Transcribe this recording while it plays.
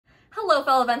Hello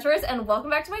fellow adventurers and welcome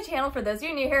back to my channel. For those of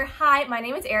you new here, hi, my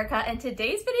name is Erica and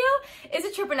today's video is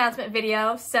a trip announcement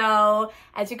video. So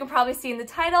as you can probably see in the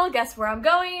title, guess where I'm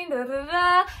going?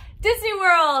 Disney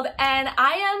World! And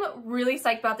I am really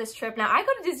psyched about this trip. Now I go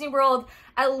to Disney World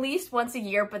at least once a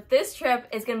year, but this trip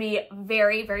is gonna be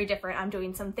very, very different. I'm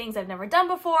doing some things I've never done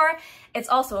before. It's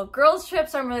also a girls trip,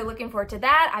 so I'm really looking forward to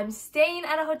that. I'm staying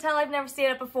at a hotel I've never stayed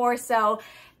at before, so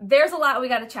there's a lot we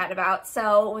gotta chat about.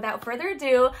 So without further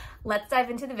ado, let's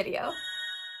dive into the video.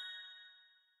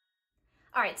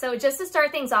 All right, so just to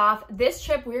start things off, this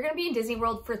trip, we're gonna be in Disney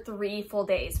World for 3 full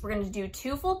days. We're gonna do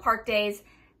 2 full park days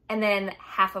and then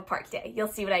half a park day. You'll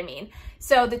see what I mean.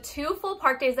 So the 2 full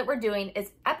park days that we're doing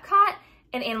is Epcot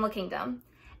and Animal Kingdom.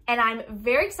 And I'm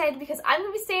very excited because I'm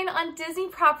gonna be staying on Disney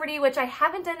property, which I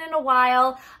haven't done in a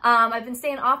while. I've been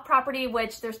staying off property,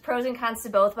 which there's pros and cons to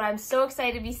both, but I'm so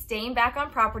excited to be staying back on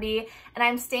property. And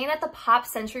I'm staying at the Pop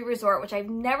Century Resort, which I've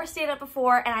never stayed at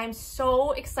before. And I'm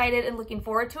so excited and looking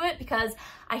forward to it because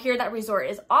I hear that resort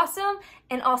is awesome.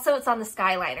 And also it's on the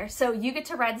Skyliner. So you get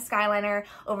to ride the Skyliner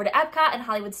over to Epcot and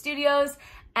Hollywood Studios.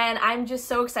 And I'm just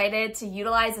so excited to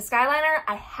utilize the Skyliner.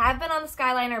 I have been on the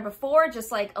Skyliner before,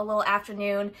 just like a little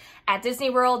afternoon at Disney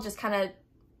World, just kind of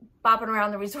bopping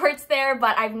around the resorts there,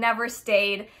 but I've never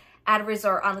stayed at a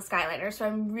resort on the Skyliner. So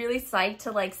I'm really psyched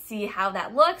to like see how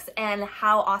that looks and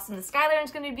how awesome the Skyliner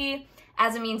is going to be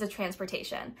as a means of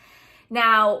transportation.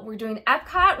 Now we're doing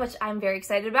Epcot, which I'm very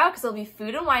excited about because it'll be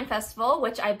Food and Wine Festival,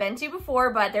 which I've been to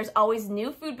before, but there's always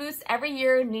new food booths every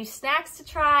year, new snacks to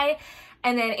try.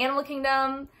 And then Animal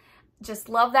Kingdom, just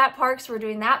love that park, so we're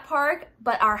doing that park.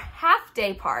 But our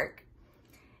half-day park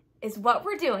is what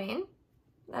we're doing.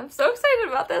 I'm so excited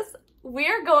about this. We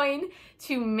are going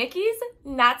to Mickey's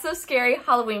Not So Scary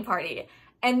Halloween Party.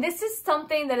 And this is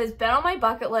something that has been on my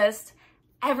bucket list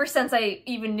ever since I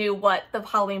even knew what the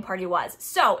Halloween party was.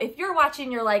 So if you're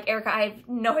watching, you're like, Erica, I have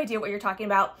no idea what you're talking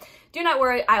about. Do not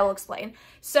worry, I will explain.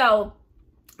 So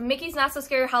Mickey's Not So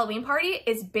Scary Halloween Party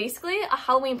is basically a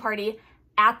Halloween party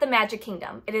at the Magic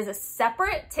Kingdom. It is a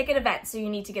separate ticket event, so you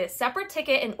need to get a separate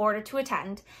ticket in order to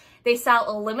attend. They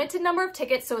sell a limited number of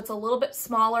tickets, so it's a little bit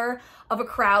smaller of a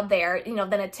crowd there, you know,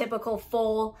 than a typical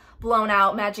full blown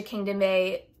out Magic Kingdom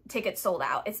Day ticket sold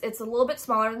out. It's a little bit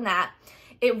smaller than that.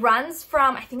 It runs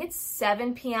from, I think it's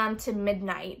 7 p.m. to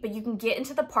midnight, but you can get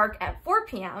into the park at 4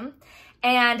 p.m.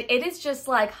 and it is just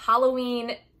like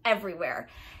Halloween everywhere.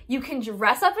 You can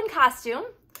dress up in costume.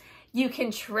 You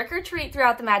can trick or treat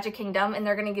throughout the Magic Kingdom, and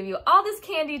they're gonna give you all this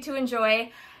candy to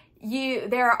enjoy.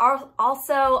 There are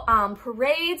also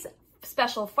parades,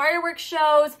 special fireworks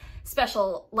shows,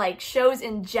 special like shows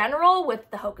in general with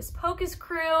the Hocus Pocus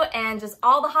crew and just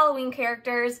all the Halloween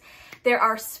characters. There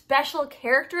are special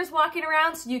characters walking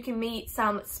around, so you can meet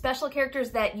some special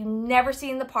characters that you never see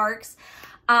in the parks.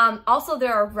 Also,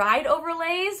 there are ride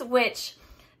overlays, which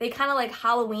they kind of like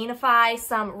Halloweenify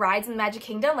some rides in the Magic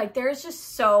Kingdom. Like there's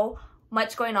just so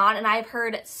much going on and I've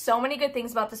heard so many good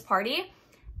things about this party.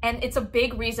 And it's a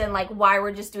big reason like why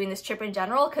we're just doing this trip in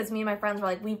general, because me and my friends were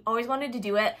like, we've always wanted to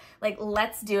do it. Like,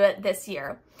 let's do it this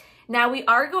year. Now we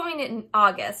are going in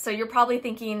August. So you're probably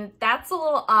thinking that's a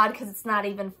little odd because it's not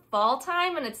even fall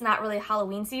time and it's not really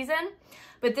Halloween season.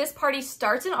 But this party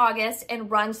starts in August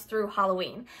and runs through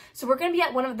Halloween. So we're gonna be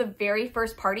at one of the very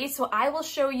first parties. So I will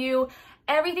show you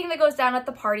everything that goes down at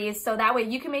the parties, so that way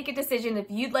you can make a decision if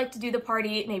you'd like to do the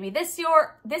party maybe this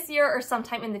year or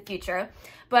sometime in the future.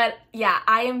 But yeah,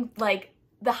 I am like,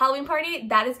 the Halloween party,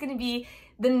 that is going to be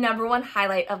the #1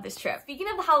 highlight of this trip. Speaking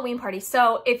of the Halloween party,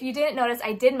 so if you didn't notice,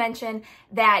 I did mention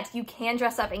that you can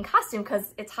dress up in costume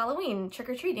because it's Halloween,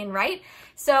 trick-or-treating, right?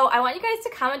 So I want you guys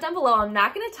to comment down below. I'm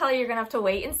not going to tell you, you're going to have to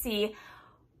wait and see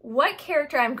what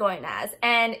character I'm going as.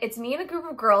 And it's me and a group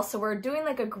of girls, so we're doing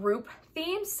like a group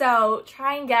theme. So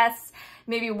try and guess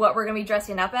maybe what we're gonna be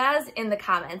dressing up as in the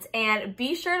comments. And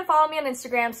be sure to follow me on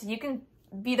Instagram so you can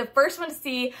be the first one to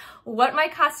see what my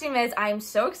costume is. I'm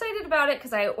so excited about it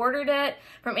because I ordered it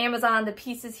from Amazon, the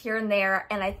pieces here and there,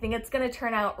 and I think it's gonna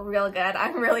turn out real good.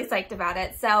 I'm really psyched about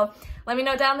it. So let me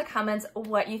know down in the comments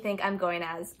what you think I'm going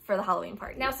as for the Halloween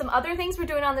party. Now, some other things we're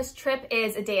doing on this trip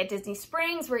is a day at Disney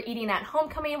Springs. We're eating at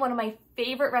Homecoming, one of my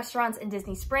favorite restaurants in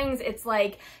Disney Springs. It's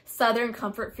like Southern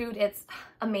comfort food. It's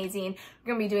amazing.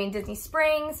 We're gonna be doing Disney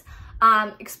Springs,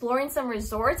 exploring some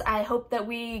resorts. I hope that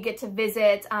we get to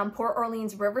visit Port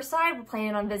Orleans Riverside. We're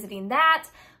planning on visiting that.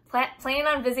 Planning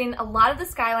on visiting a lot of the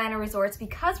Skyliner resorts.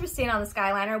 Because we're staying on the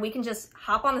Skyliner, we can just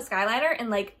hop on the Skyliner and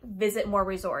like visit more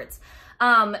resorts.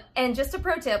 And just a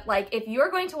pro tip, like if you're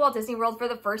going to Walt Disney World for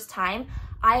the first time,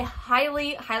 I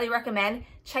highly, highly recommend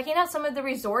checking out some of the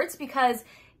resorts because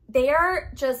they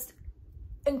are just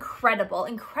incredible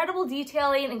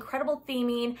detailing, incredible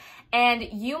theming, and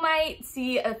you might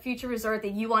see a future resort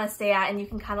that you want to stay at, and you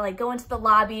can kind of like go into the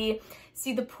lobby,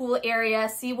 see the pool area,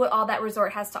 see what all that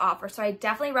resort has to offer. So I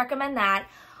definitely recommend that.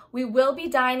 We will be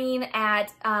dining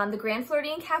at the Grand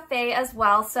Floridian Cafe as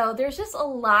well. So there's just a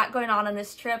lot going on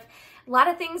this trip. A lot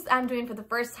of things I'm doing for the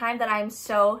first time that I'm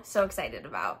so excited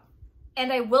about.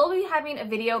 And I will be having a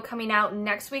video coming out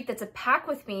next week that's a pack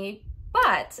with me,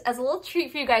 but as a little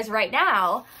treat for you guys right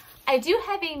now, I do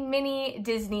have a mini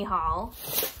Disney haul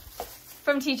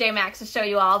from TJ Maxx to show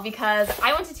you all, because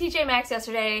I went to TJ Maxx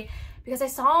yesterday because I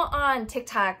saw on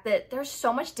TikTok that there's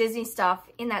so much Disney stuff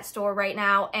in that store right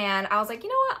now, and I was like, you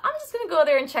know what, I'm just gonna go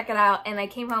there and check it out, and I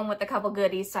came home with a couple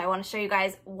goodies, so I want to show you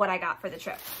guys what I got for the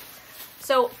trip.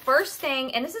 So first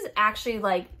thing, and this is actually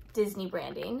like Disney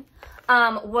branding,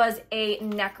 was a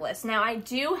necklace. Now I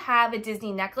do have a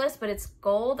Disney necklace, but it's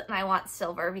gold and I want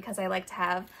silver because I like to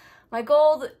have my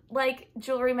gold like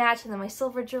jewelry match and then my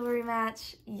silver jewelry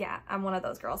match. Yeah, I'm one of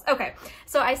those girls. Okay,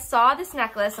 so I saw this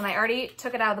necklace and I already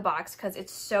took it out of the box because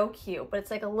it's so cute, but it's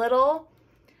like a little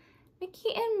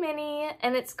Mickey and Minnie,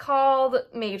 and it's called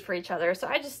Made for Each Other. So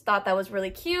I just thought that was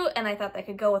really cute, and I thought that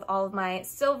could go with all of my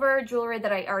silver jewelry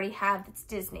that I already have that's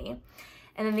Disney.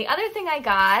 And then the other thing I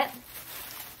got,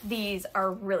 these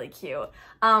are really cute.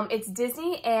 It's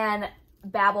Disney and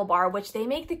Babble Bar, which they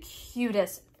make the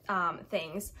cutest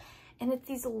things. And it's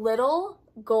these little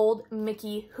gold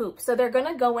Mickey hoops. So they're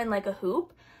gonna go in like a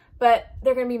hoop, but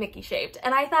they're gonna be Mickey shaped.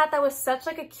 And I thought that was such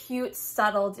like a cute,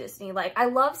 subtle Disney. Like, I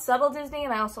love subtle Disney,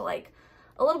 and I also like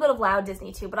a little bit of loud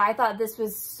Disney too, but I thought this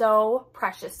was so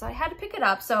precious, so I had to pick it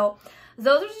up. So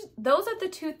those are the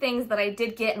two things that I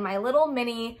did get in my little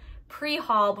mini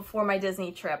pre-haul before my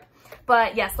Disney trip.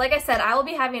 But yes, like I said, I will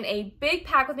be having a big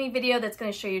pack with me video that's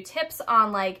going to show you tips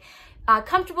on like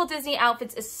comfortable Disney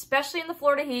outfits, especially in the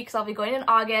Florida heat, because I'll be going in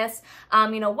August.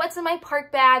 You know, what's in my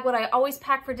park bag, what I always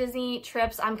pack for Disney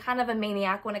trips. I'm kind of a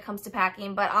maniac when it comes to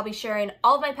packing, but I'll be sharing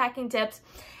all of my packing tips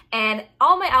and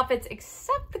all my outfits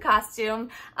except the costume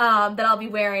that I'll be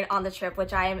wearing on the trip,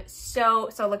 which I am so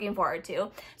looking forward to.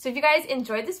 So if you guys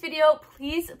enjoyed this video,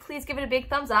 please give it a big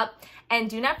thumbs up, and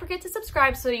do not forget to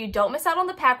subscribe so you don't miss out on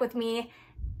the pack with me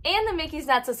and the Mickey's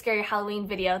Not So Scary Halloween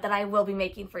video that I will be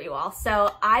making for you all.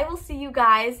 So I will see you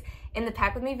guys in the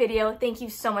pack with me video. Thank you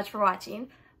so much for watching.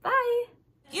 Bye.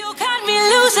 You cut me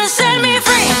loose and set me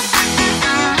free.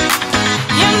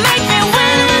 You make